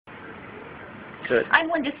Good. I'm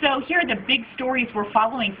Linda So. Here are the big stories we're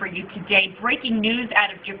following for you today. Breaking news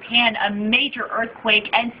out of Japan. A major earthquake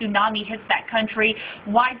and tsunami hits that country.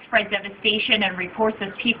 Widespread devastation and reports of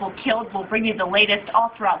people killed. We'll bring you the latest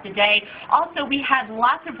all throughout the day. Also, we had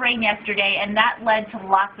lots of rain yesterday, and that led to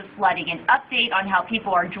lots of flooding. An update on how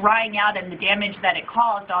people are drying out and the damage that it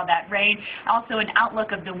caused, all that rain. Also, an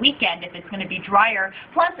outlook of the weekend if it's going to be drier.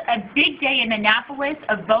 Plus, a big day in Annapolis.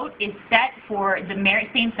 A vote is set for the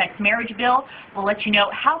same-sex marriage bill. We'll let you know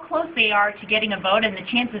how close they are to getting a vote and the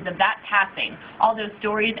chances of that passing. All those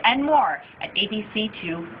stories and more at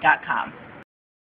abc2.com.